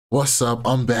What's up?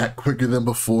 I'm back quicker than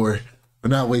before. We're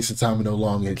not wasting time with no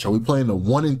long intro. We playing the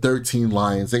 1-13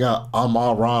 Lions. They got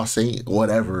Amara Saint,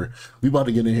 whatever. We about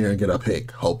to get in here and get a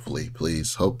pick. Hopefully,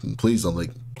 please. Please don't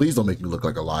make me look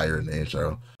like a liar in the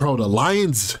intro. Bro, the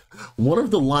Lions, one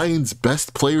of the Lions'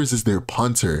 best players is their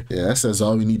punter. Yeah, that says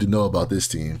all we need to know about this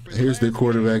team. Here's their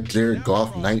quarterback, Jared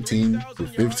Goff, 19 for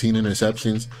 15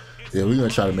 interceptions. Yeah, we're gonna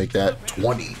try to make that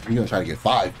 20. We're gonna try to get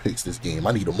 5 picks this game.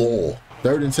 I need them all.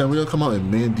 3rd and 10, we're gonna come out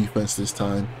in man defense this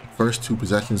time. First 2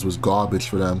 possessions was garbage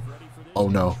for them. Oh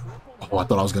no. Oh, I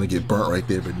thought I was gonna get burnt right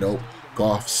there, but nope.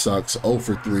 Goff sucks. 0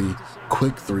 for 3.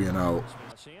 Quick 3 and out.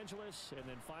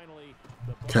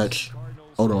 Catch.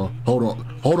 Hold on. Oh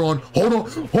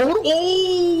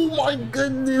my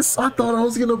goodness. I thought I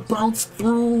was gonna bounce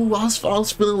through. I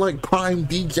was feeling like prime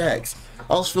D-Jacks.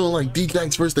 I was feeling like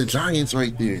D-Jacks versus the Giants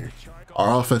right there.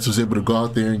 Our offense was able to go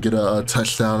out there and get a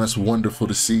touchdown. That's wonderful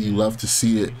to see. You love to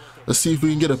see it. Let's see if we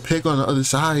can get a pick on the other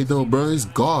side, though, bro. It's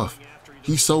Goff.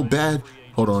 He's so bad.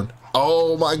 Hold on.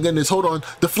 Oh, my goodness. Hold on.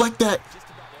 Deflect that.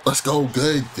 Let's go.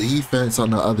 Good defense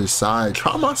on the other side.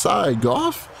 Try my side,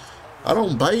 Goff. I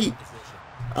don't bite.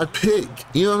 I pick.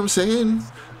 You know what I'm saying?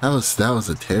 That was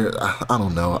a terror. I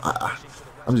don't know.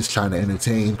 I'm just trying to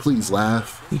entertain. Please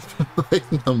laugh.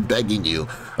 I'm begging you.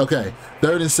 Okay,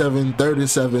 3rd and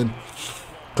 7.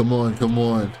 Come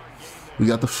on. We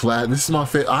got the flat. This is my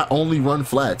favorite. I only run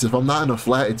flats. If I'm not in a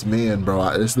flat, it's man, bro.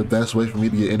 It's the best way for me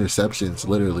to get interceptions,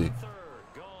 literally.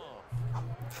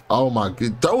 Oh my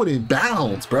god. Throw it in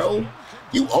bounds, bro.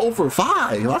 You 0 for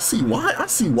 5. I see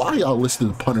why y'all listed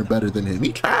the punter better than him.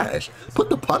 He trash. Put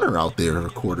the punter out there as a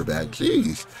quarterback.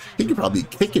 Jeez. He could probably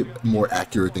kick it more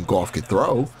accurate than Goff could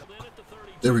throw.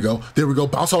 There we go.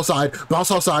 Bounce outside.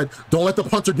 Don't let the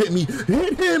punter get me.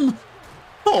 Hit him.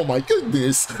 Oh my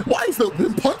goodness. Why is the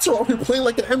punter out here playing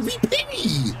like an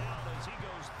MVP?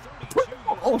 Put him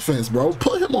on offense, bro.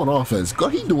 Put him on offense.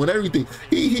 God, he doing everything.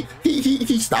 He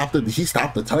stopped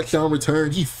the touchdown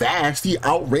return. He fast. He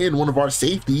outran one of our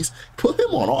safeties. Put him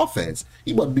on offense.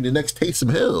 He might be the next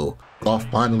Taysom Hill. Goff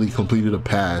finally completed a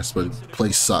pass, but the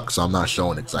play sucks, so I'm not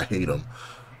showing it because I hate him.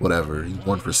 Whatever. He's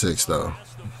 1 for 6 though.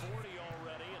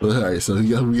 All right, so we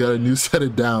got a new set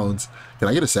of downs. Can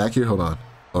I get a sack here? Hold on.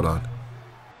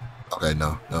 Okay,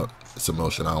 no, it's a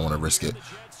motion. I don't want to risk it.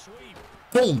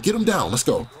 Boom, get him down. Let's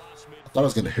go. I thought I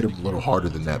was going to hit him a little harder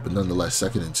than that, but nonetheless,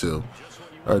 2nd and 2.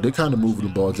 All right, they're kind of moving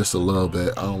the ball just a little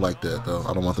bit. I don't like that, though.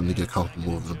 I don't want them to get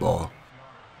comfortable moving the ball.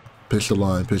 Pitch the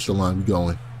line. We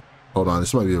going. Hold on,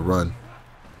 this might be a run.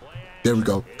 There we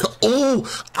go. Oh,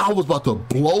 I was about to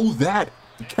blow that.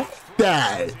 Catch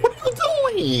that. What are you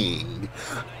doing?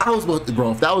 I was about to,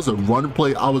 bro, if that was a run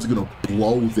play, I was going to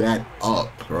blow that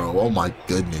up, bro. Oh, my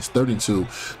goodness. 3rd and 2.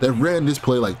 They ran this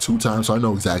play like 2 times, so I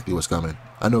know exactly what's coming.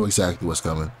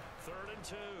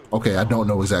 Okay, I don't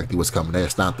know exactly what's coming.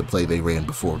 That's not the play they ran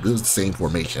before. This is the same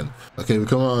formation. Okay, but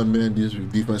come on, man.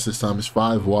 Defense this time is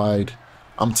 5 wide.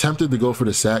 I'm tempted to go for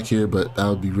the sack here, but that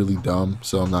would be really dumb,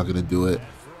 so I'm not going to do it.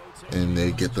 And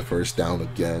they get the 1st down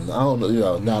again. I don't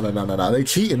know. No. They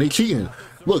cheating.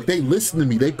 Look, they listen to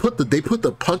me. They put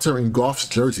the punter in Goff's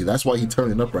jersey. That's why he's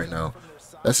turning up right now.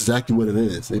 That's exactly what it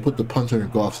is. They put the punter in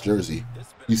Goff's jersey.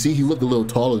 You see, he looked a little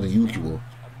taller than usual.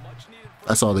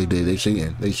 That's all they did. They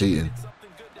cheating.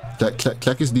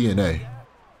 Check his DNA.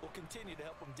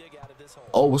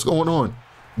 Oh, what's going on?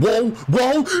 Whoa!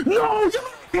 No!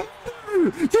 You're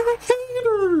a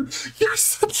hater! You're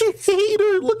such a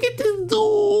hater! Look at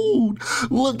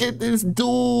this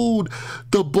dude!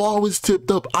 The ball was tipped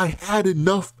up. I had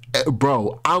enough.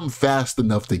 Bro, I'm fast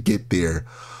enough to get there.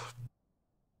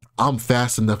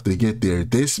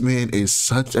 This man is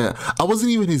such a... I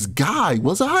wasn't even his guy,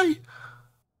 was I?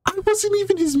 I wasn't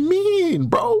even his man,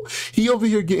 bro. He over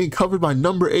here getting covered by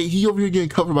number 8. He over here getting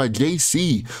covered by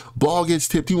JC. Ball gets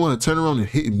tipped. He want to turn around and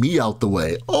hit me out the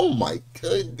way. Oh my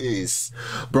goodness,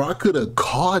 bro. I could have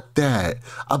caught that.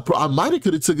 I might have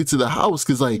could have took it to the house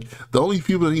because like the only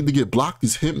people that need to get blocked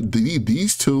is him.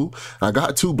 These 2. I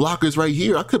got 2 blockers right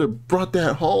here. I could have brought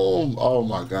that home. Oh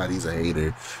my God, he's a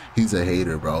hater. He's a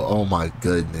hater, bro. Oh my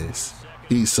goodness,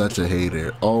 he's such a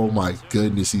hater. Oh my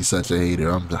goodness, he's such a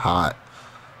hater. I'm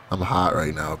hot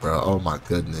right now, bro. Oh my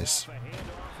goodness.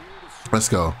 Let's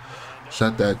go.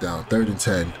 Shut that down. 3rd and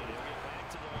 10.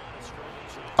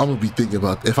 I'm gonna be thinking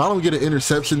about, if I don't get an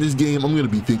interception this game, I'm gonna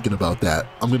be thinking about that.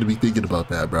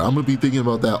 bro. I'm gonna be thinking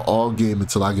about that all game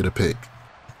until I get a pick.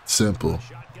 Simple.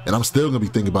 And I'm still gonna be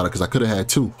thinking about it because I could have had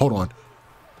 2. Hold on.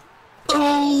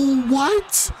 Oh,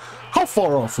 what? How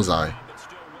far off was I?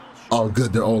 Oh,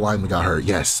 good. Their old lineman got hurt.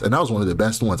 Yes, and that was one of the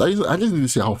best ones. I just need to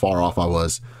see how far off I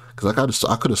was. Because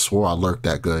I could have swore I lurked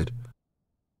that good.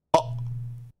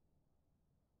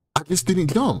 I just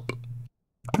didn't jump.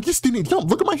 I just didn't jump.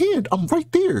 Look at my hand. I'm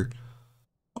right there.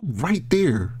 I'm right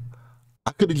there.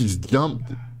 I could have just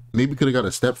jumped. Maybe could have got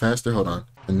a step faster. Hold on.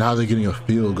 And now they're getting a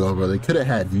field goal, bro. They could have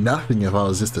had nothing if I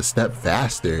was just a step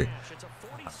faster.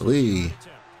 Lee.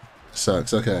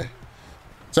 Sucks. Okay.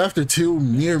 So after 2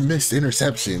 near missed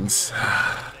interceptions,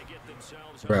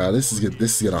 bro, this is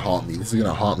gonna haunt me. This is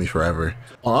gonna haunt me forever.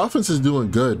 Our offense is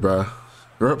doing good, bro.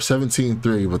 We're up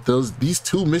 17-3, but these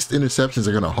 2 missed interceptions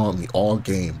are gonna haunt me all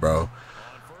game, bro.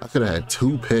 I could have had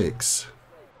 2 picks.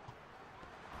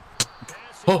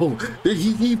 Oh,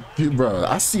 bro,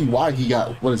 I see why he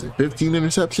got, what is it, 15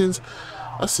 interceptions?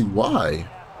 I see why.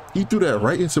 He threw that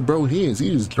right into bro's hands. He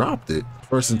just dropped it.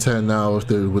 1st and 10 now with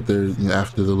their you know,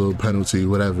 after the little penalty,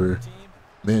 whatever.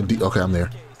 Man, okay, I'm there.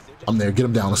 I'm there. Get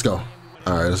him down. Let's go.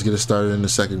 All right, let's get it started in the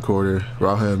 2nd quarter. We're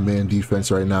out here in man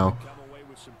defense right now.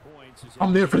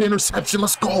 I'm there for the interception.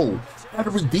 Let's go. I had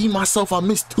to redeem myself. I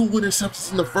missed 2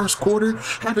 interceptions in the 1st quarter.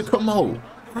 Had to come out.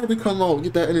 Had to come out.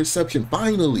 Get that interception.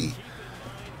 Finally.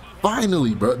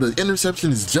 Finally, bro. The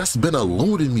interception has just been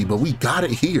eluding me, but we got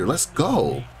it here. Let's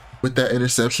go. With that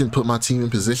interception, put my team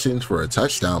in position for a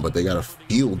touchdown, but they got a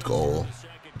field goal.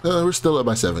 We're still up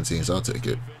by 17, so I'll take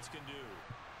it.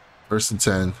 1st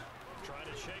and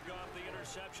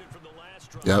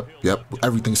 10. Yep.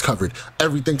 Everything's covered.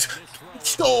 Everything's...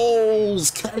 Catch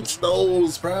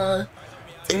those, bruh.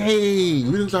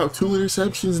 Dang, we just got 2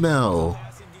 interceptions now.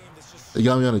 They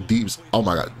got me on a deep... Oh,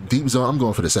 my God. Deep zone. I'm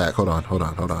going for the sack. Hold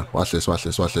on. Watch this.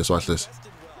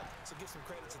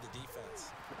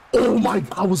 Oh my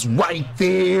God, I was right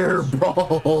there,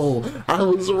 bro. I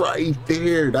was right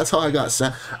there. That's how I got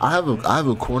sacked. I have a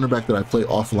cornerback that I play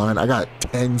offline. I got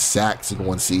 10 sacks in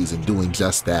 1 season doing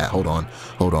just that. Hold on.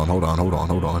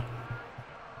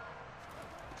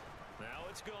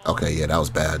 Okay, yeah, that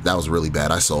was bad. That was really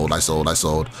bad. I sold.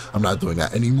 I'm not doing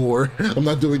that anymore.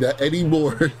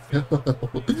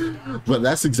 But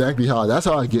that's exactly how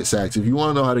I get sacks. If you want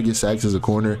to know how to get sacks as a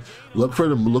corner, look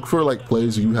for like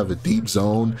plays where you have a deep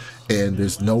zone and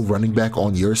there's no running back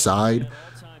on your side,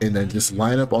 and then just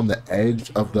line up on the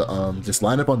edge of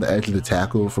the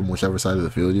tackle from whichever side of the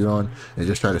field you're on, and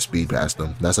just try to speed past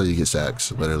them. That's how you get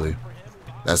sacks, literally.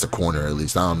 That's a corner, at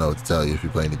least. I don't know what to tell you if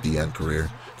you're playing a DN career.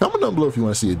 Comment down below if you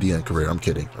want to see a DN career. I'm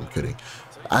kidding.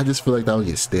 I just feel like that would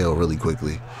get stale really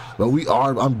quickly. But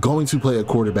I'm going to play a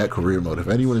quarterback career mode. If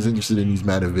anyone is interested in these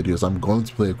Madden videos, I'm going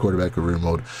to play a quarterback career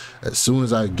mode as soon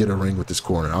as I get a ring with this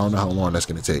corner. I don't know how long that's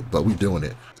going to take, but we're doing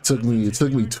it. It took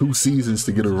me 2 seasons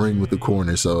to get a ring with the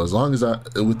corner. So as long as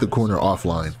with the corner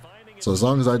offline. So as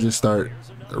long as I just start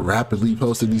rapidly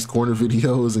posting these corner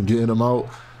videos and getting them out,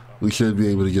 we should be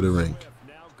able to get a ring.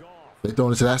 They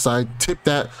throwing it to that side, tip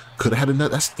that. Could have had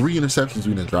another. That's 3 interceptions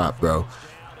we didn't drop, bro.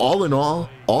 All in all,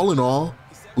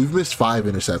 we've missed 5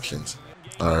 interceptions.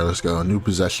 All right, let's go. New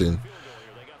possession.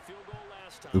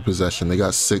 They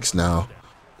got 6 now.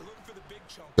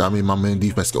 Got me my man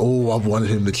defense. Oh, I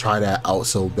wanted him to try that out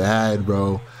so bad,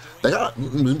 bro. They got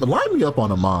line me up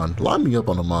on a mon.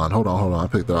 Hold on. I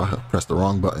pressed the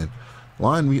wrong button.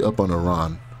 Line me up on a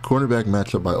Ron. Cornerback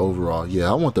matchup by overall. Yeah,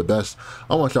 I want the best.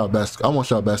 I want y'all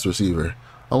best receiver.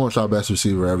 I want y'all best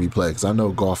receiver every play because I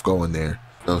know Goff going there.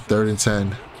 So 3rd and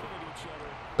 10.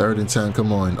 3rd and 10.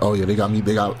 Come on. Oh yeah, they got me. I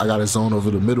got a zone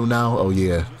over the middle now. Oh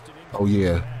yeah.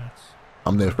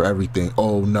 I'm there for everything.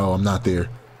 Oh no, I'm not there.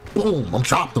 Boom. I'm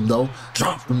dropped them though.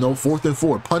 4th and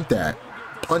 4. Punt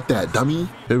that, dummy.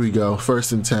 Here we go.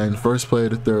 1st and 10. First play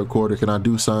of the 3rd quarter. Can I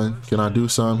do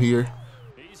some here?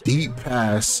 Deep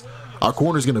pass. Our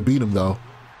corner's gonna beat him though.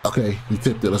 Okay, we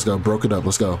tipped it. Let's go. Broke it up.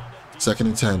 Let's go. 2nd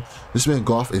and 10. This man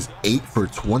Goff is 8 for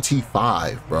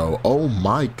 25, bro. Oh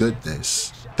my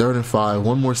goodness. 3rd and 5.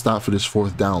 One more stop for this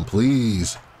 4th down,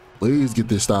 please. Please get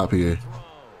this stop here.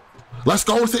 Let's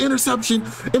go. It's the interception.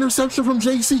 Interception from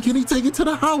JC. Can he take it to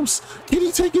the house?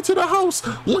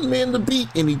 1 man to beat,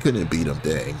 and he couldn't beat him.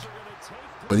 Dang.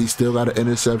 But he still got an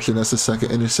interception. That's the 2nd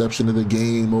interception of the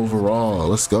game overall.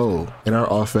 Let's go. And our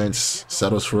offense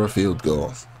settles for a field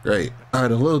goal. Great. All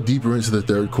right, a little deeper into the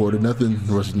 3rd quarter. Nothing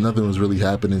was really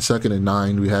happening. 2nd and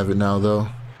 9. We have it now, though.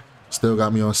 Still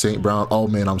got me on St. Brown. Oh,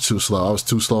 man, I'm too slow. I was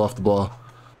too slow off the ball.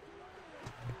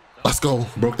 Let's go.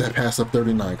 Broke that pass up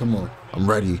 39. Come on. I'm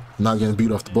ready. I'm not getting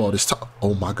beat off the ball this time.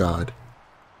 Oh, my God.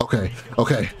 Okay.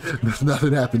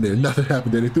 Nothing happened there.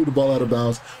 They threw the ball out of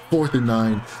bounds. 4th and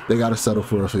 9. They got to settle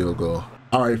for a field goal.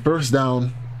 All right, 1st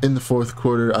down in the 4th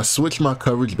quarter. I switched my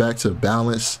coverage back to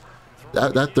balance.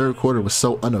 That 3rd quarter was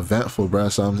so uneventful, bro.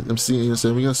 So I'm seeing, we're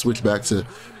going to switch back to,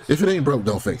 if it ain't broke,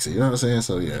 don't fix it. You know what I'm saying?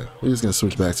 So, yeah, we're just going to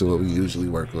switch back to what we usually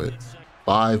work with.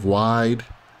 5 wide.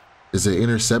 Is it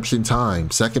interception time?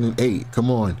 2nd and 8.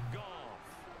 Come on.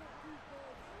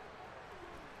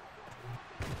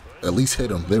 At least hit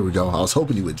him. There we go. I was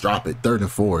hoping he would drop it. 3rd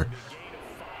and 4.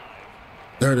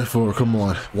 3rd and 4. Come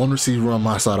on. One receiver on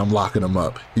my side. I'm locking him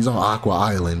up. He's on Aqua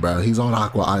Island, bro. He's on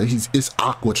Aqua Island. It's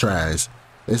Aqua Trash.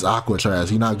 It's Aqua Trash.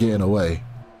 He's not getting away.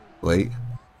 Wait.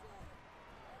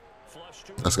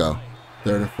 Let's go.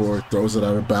 3rd and 4. Throws it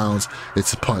out of bounds.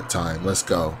 It's punt time. Let's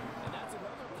go.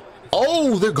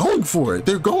 Oh, they're going for it.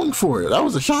 They're going for it. That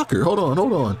was a shocker. Hold on,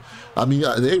 hold on. I mean,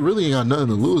 they really ain't got nothing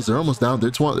to lose. They're almost down.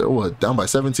 They're 20. What? Down by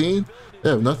 17. They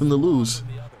have nothing to lose.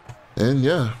 And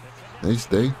yeah,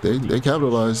 they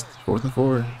capitalized. 4th and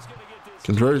 4.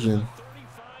 Conversion.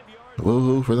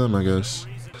 Woohoo for them, I guess.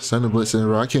 Send a blitz in a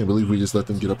row. I can't believe we just let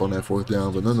them get up on that 4th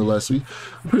down. But nonetheless, we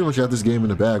pretty much got this game in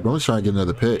the bag. But I'm just trying to get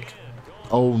another pick.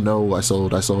 Oh no, I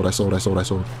sold.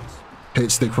 Hit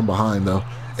stick from behind though.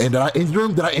 And did I injure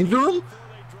him? Did I injure him?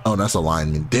 Oh, that's a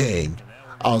lineman. Dang.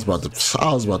 I was about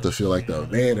to feel like the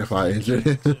man if I injured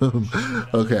him.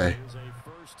 Okay.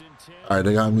 All right,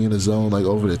 they got me in the zone, like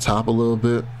over the top a little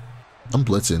bit. I'm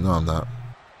blitzing. No, I'm not.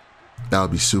 That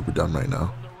would be super dumb right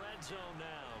now.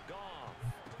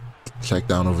 Check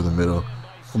down over the middle.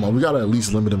 Come on, we gotta at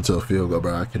least limit them to a field goal,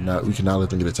 bro. We cannot let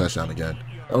them get a touchdown again.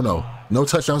 Oh no, no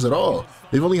touchdowns at all.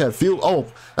 They've only had oh,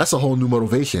 that's a whole new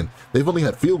motivation. They've only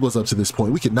had field goals up to this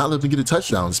point. We cannot let them get a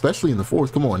touchdown, especially in the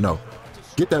 4th. Come on, no.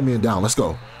 Get that man down. Let's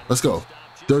go. Let's go.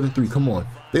 3rd and 3. Come on.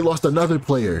 They lost another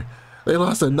player. They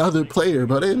lost another player,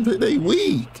 but they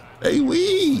weak. They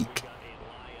weak.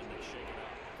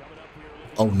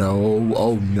 Oh no.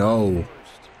 Oh no.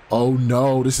 Oh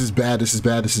no. This is bad. This is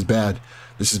bad. This is bad.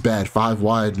 This is bad. 5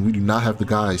 wide. We do not have the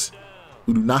guys.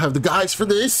 We do not have the guys for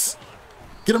this.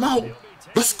 Get him out.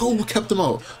 Let's go. We kept him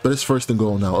out. But it's 1st and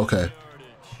goal now. Okay.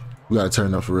 We got to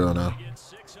turn up for real now.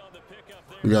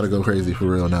 We got to go crazy for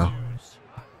real now.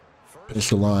 Finish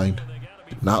the line.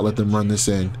 Do not let them run this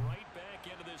in.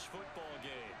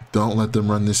 Don't let them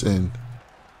run this in.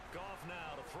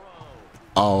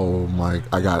 Oh my.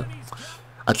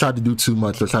 I tried to do too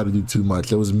much.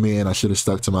 It was man. I should have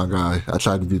stuck to my guy. I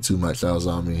tried to do too much. That was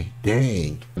on me.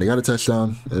 Dang. They got a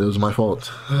touchdown. It was my fault.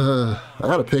 I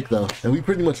got a pick though. And we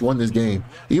pretty much won this game.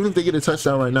 Even if they get a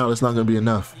touchdown right now, that's not going to be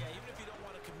enough.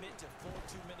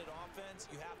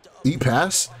 He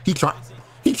pass? He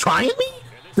trying me?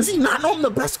 Does he not know I'm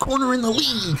the best corner in the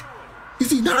league?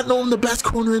 Does he not know I'm the best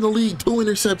corner in the league? 2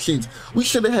 interceptions. We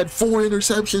should have had 4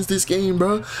 interceptions this game,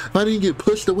 bro. If I didn't get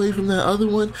pushed away from that other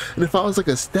one, and if I was like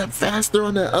a step faster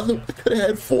on that other one, I could have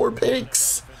had 4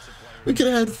 picks. We could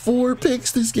have had 4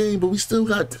 picks this game, but we still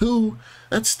got 2.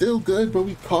 That's still good, but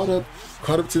we caught up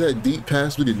to that deep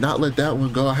pass. We did not let that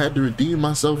one go. I had to redeem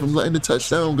myself from letting the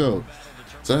touchdown go.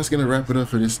 So that's gonna wrap it up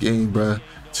for this game, bro.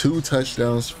 2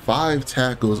 touchdowns, 5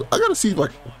 tackles. I gotta see,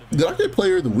 like, did I get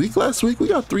player of the week last week? We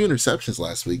got 3 interceptions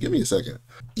last week. Give me a second.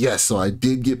 Yes, so I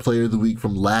did get player of the week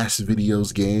from last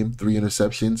video's game. 3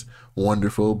 interceptions,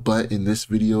 wonderful. But in this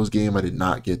video's game, I did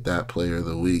not get that player of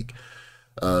the week.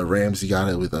 Ramsey got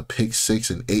it with a pick 6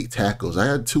 and 8 tackles. I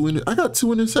got 2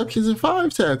 interceptions and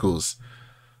 5 tackles.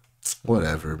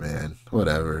 Whatever, man.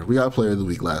 Whatever. We got player of the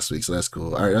week last week, so that's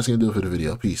cool. All right, that's gonna do it for the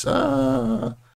video. Peace.